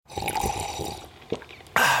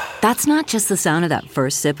That's not just the sound of that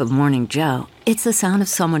first sip of Morning Joe. It's the sound of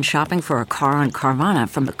someone shopping for a car on Carvana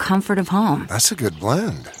from the comfort of home. That's a good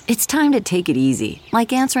blend. It's time to take it easy,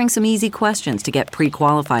 like answering some easy questions to get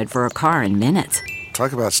pre-qualified for a car in minutes.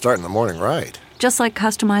 Talk about starting the morning right. Just like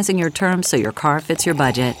customizing your terms so your car fits your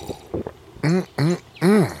budget.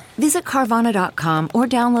 Visit Carvana.com or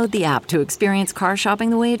download the app to experience car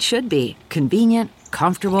shopping the way it should be. Convenient,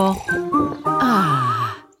 comfortable. Channel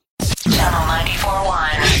 94.1.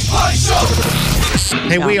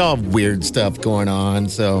 Hey, we all have weird stuff going on,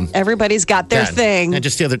 so Everybody's got their thing. And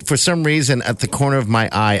just the other, for some reason, at the corner of my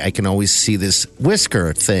eye, I can always see this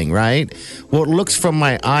whisker thing, right? Well, it looks from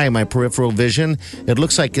my eye, my peripheral vision, it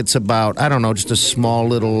looks like it's about, I don't know, just a small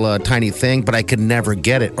little tiny thing, but I could never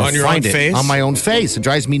get it or on your find own it face? on my own face. It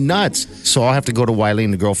drives me nuts. So I'll have to go to Wiley,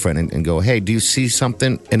 the girlfriend, and go, hey, do you see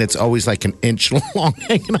something? And it's always like an inch long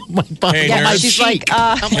hanging off my body. Hey, on my nurse. She's cheek.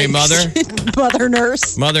 like, Hey, mother. Mother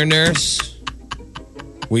nurse. Mother nurse.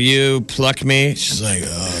 Will you pluck me? She's like,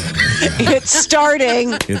 It's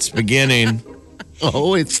starting. it's beginning.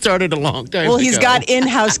 Oh, it started a long time ago. Well, he's got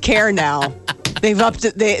in-house care now. They've upped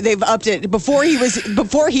it. They've upped it. Before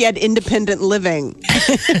he had independent living.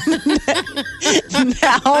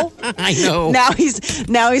 Now, I know. now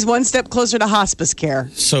he's one step closer to hospice care.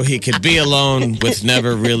 So he could be alone with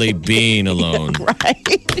never really being alone. Right.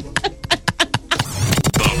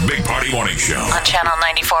 The Big Party Morning Show. On Channel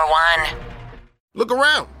 94.1. Look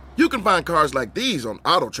around. You can find cars like these on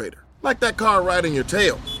AutoTrader, like that car riding your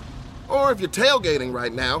tail. Or if you're tailgating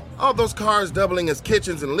right now, all those cars doubling as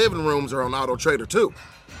kitchens and living rooms are on AutoTrader too.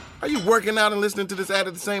 Are you working out and listening to this ad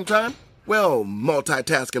at the same time? Well,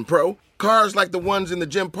 multitasking pro, cars like the ones in the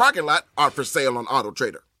gym parking lot are for sale on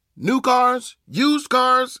AutoTrader. New cars, used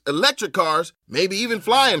cars, electric cars, maybe even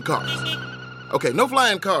flying cars. Okay, no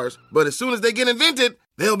flying cars, but as soon as they get invented,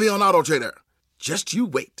 they'll be on AutoTrader. Just you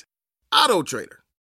wait. AutoTrader.